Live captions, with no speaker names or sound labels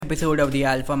Episode of the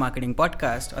alpha marketing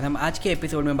podcast और हम आज के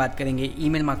एपिसोड में बात करेंगे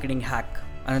email marketing hack,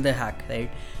 another hack, right?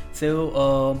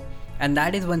 So and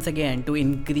that is once again to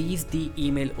increase the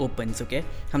email opens. Okay,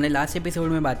 हमने last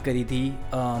episode में बात करी थी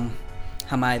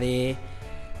हमारे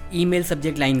ईमेल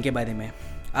सब्जेक्ट लाइन के बारे में.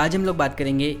 आज हम लोग बात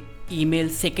करेंगे ईमेल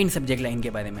सेकंड सब्जेक्ट लाइन के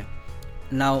बारे में.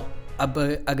 नाउ अब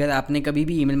अगर आपने कभी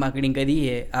भी ईमेल मार्केटिंग करी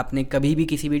है, आपने कभी भी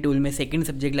किसी भी टूल में सेकंड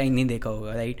सब्जेक्ट लाइन नहीं देखा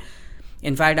होगा, राइट?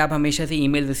 इनफैक्ट आप हमेशा से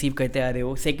ईमेल रिसीव करते आ रहे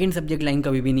हो, सेकंड सब्जेक्ट लाइन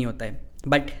कभी भी नहीं होता है.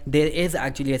 But there is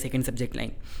actually a second subject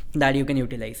line that you can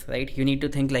utilise, right? You need to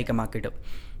think like a marketer.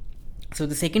 So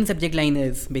the second subject line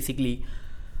is basically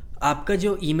आपका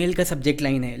जो ईमेल का subject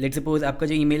line है. Let's suppose आपका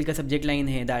जो email का subject line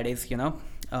है that is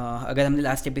अगर हमने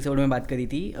लास्ट एपिसोड में बात करी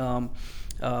थी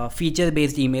feature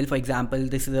based email, for example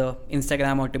this is a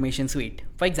Instagram automation suite,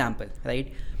 for example,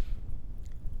 right?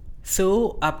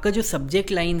 So आपका जो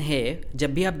सब्जेक्ट लाइन है,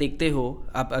 जब भी आप देखते हो,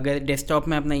 आप अगर डेस्कटॉप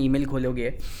में अपना ईमेल खोलोगे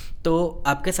तो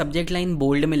आपका सब्जेक्ट लाइन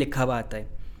बोल्ड में लिखा हुआ आता है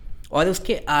और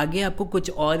उसके आगे आपको कुछ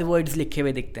और वर्ड्स लिखे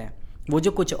हुए दिखते हैं. वो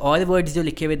जो कुछ और वर्ड्स जो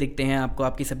लिखे हुए दिखते हैं आपको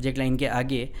आपकी सब्जेक्ट लाइन के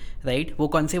आगे, राइट, वो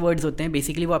कौन से वर्ड्स होते हैं?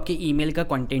 बेसिकली वो आपके ईमेल का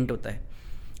कंटेंट होता है.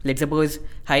 Let's suppose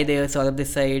hi there, Saurabh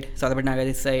this side, Saurabh Bhatnagar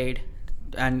this side,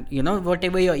 and what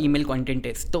ever your email content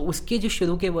is. तो उसके जो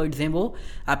शुरू के वर्ड्स हैं वो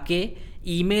आपके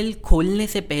ईमेल खोलने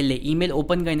से पहले, ईमेल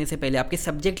ओपन करने से पहले आपके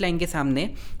सब्जेक्ट लाइन के सामने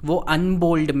वो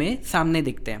अनबोल्ड में सामने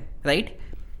दिखते हैं, राइट?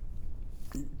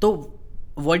 तो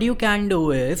what you can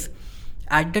do is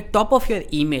at the top of your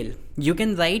email you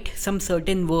can write some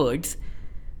certain words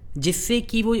जिससे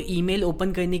कि वो ईमेल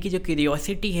ओपन करने की जो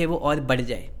क्यूरियोसिटी है वो और बढ़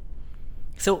जाए.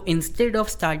 So instead of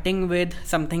starting with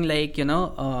something like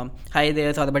hi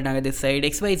there, Saurabh Bhatnagar this side,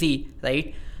 XYZ,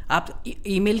 right? आप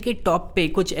ईमेल के टॉप पे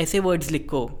कुछ ऐसे वर्ड्स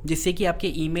लिखो जिससे कि आपके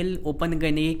ईमेल ओपन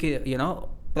करने की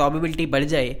प्रोबेबिलिटी बढ़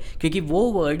जाए, क्योंकि वो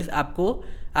वर्ड्स आपको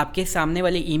आपके सामने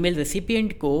वाले ईमेल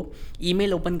रेसिपिएंट को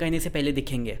ईमेल ओपन करने से पहले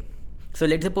दिखेंगे. सो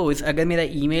लेट्स सपोज अगर मेरा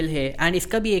ईमेल है, एंड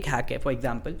इसका भी एक हैक है. फॉर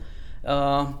एग्जांपल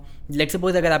लेट्स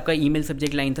सपोज अगर आपका ईमेल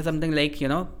सब्जेक्ट लाइन था something like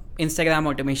Instagram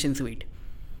automation suite,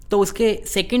 तो उसके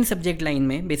सेकंड सब्जेक्ट लाइन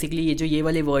में बेसिकली ये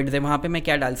वाले वर्ड्स हैं, वहाँ पे मैं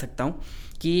क्या डाल सकता हूँ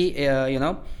कि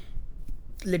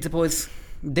let's suppose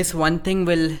this one thing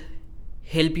will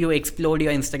help you explore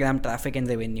your Instagram traffic and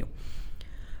revenue.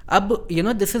 अब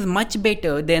this is much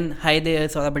better than hi there,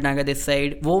 Saurabh Bhatnagar this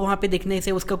side. वो वहाँ पे दिखने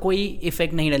से उसका कोई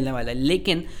इफेक्ट नहीं डलने वाला है,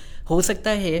 लेकिन हो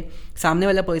सकता है सामने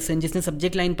वाला पर्सन जिसने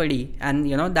सब्जेक्ट लाइन पढ़ी and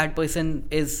that person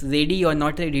is ready और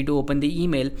not ready to open the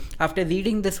email, after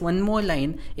reading this one more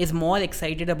line is more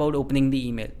excited about opening the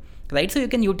email, right? So you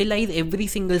can utilize every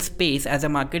single space as a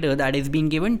marketer that is being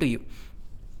given to you.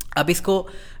 अब इसको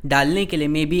डालने के लिए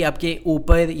may be आपके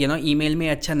ऊपर email में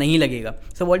अच्छा नहीं लगेगा.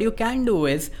 So what you can do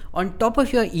is on top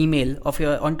of your email,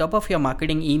 on top of your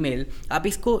marketing email, आप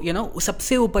इसको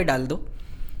सबसे ऊपर डाल दो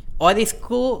और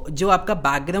इसको जो आपका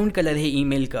बैकग्राउंड कलर है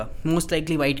ईमेल का, मोस्ट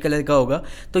लाइकली वाइट कलर का होगा,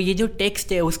 तो ये जो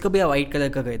टेक्स्ट है उसको भी आप वाइट कलर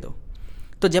का कर दो.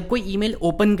 तो जब कोई ईमेल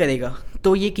ओपन करेगा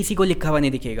तो ये किसी को लिखा हुआ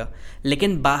नहीं दिखेगा,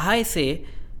 लेकिन बाहर से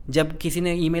जब किसी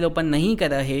ने ईमेल ओपन नहीं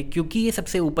करा है, क्योंकि ये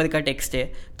सबसे ऊपर का टेक्स्ट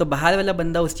है, तो बाहर वाला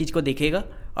बंदा उस चीज़ को देखेगा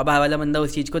और बाहर वाला बंदा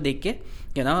उस चीज़ को देख के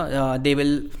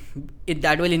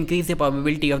that will increase the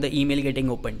probability of the email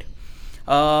getting opened.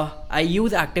 I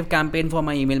use Active Campaign for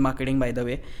my email marketing, by the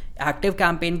way. Active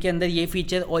Campaign के अंदर ये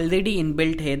फीचर ऑलरेडी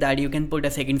इनबिल्ट है that you can put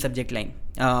a second subject line.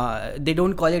 They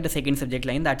don't call it a second subject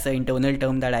line. That's an internal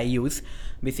term that I use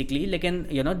basically. लेकिन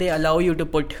they allow you to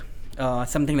put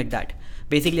something like that.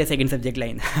 Basically a second subject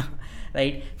line,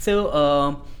 right? So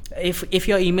if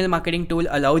your email marketing tool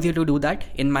allows you to do that,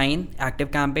 in mine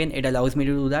Active Campaign it allows me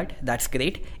to do that. That's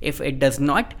great. If it does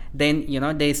not, then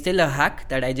there is still a hack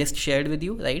that I just shared with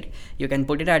you, right? You can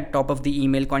put it at top of the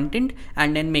email content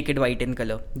and then make it white in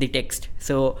color, the text.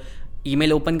 So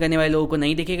email open करने वाले लोगों को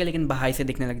नहीं दिखेगा, लेकिन बाहर से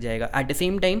दिखने लग जाएगा. At the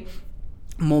same time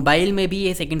mobile में भी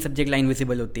ये सेकंड सब्जेक्ट लाइन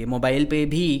विजिबल होती है. मोबाइल पे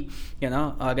भी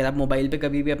अगर आप मोबाइल पे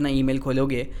कभी भी अपना ईमेल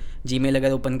खोलोगे, जीमेल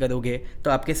अगर ओपन करोगे,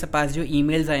 तो आपके पास जो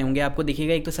ईमेल्स आए होंगे आपको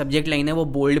दिखेगा एक तो सब्जेक्ट लाइन है वो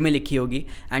बोल्ड में लिखी होगी,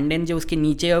 एंड देन जो उसके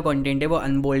नीचे का कंटेंट है वो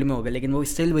अनबोल्ड में होगा, लेकिन वो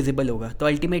स्टिल विजिबल होगा. तो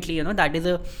ultimately that is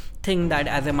a thing that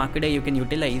as a marketer you can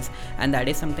utilise, and that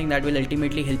is something that will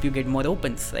ultimately help you get more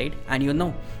opens, right? And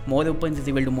more opens is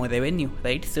equal to more revenue,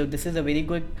 right? So this is a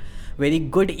very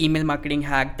good email marketing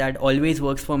hack that always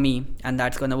works for me, and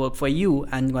that's gonna work for you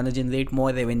and gonna generate more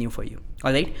revenue for you.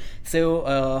 Alright, so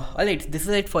alright, this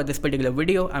is it for this particular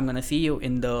video. I'm gonna see you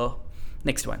in the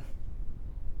next one.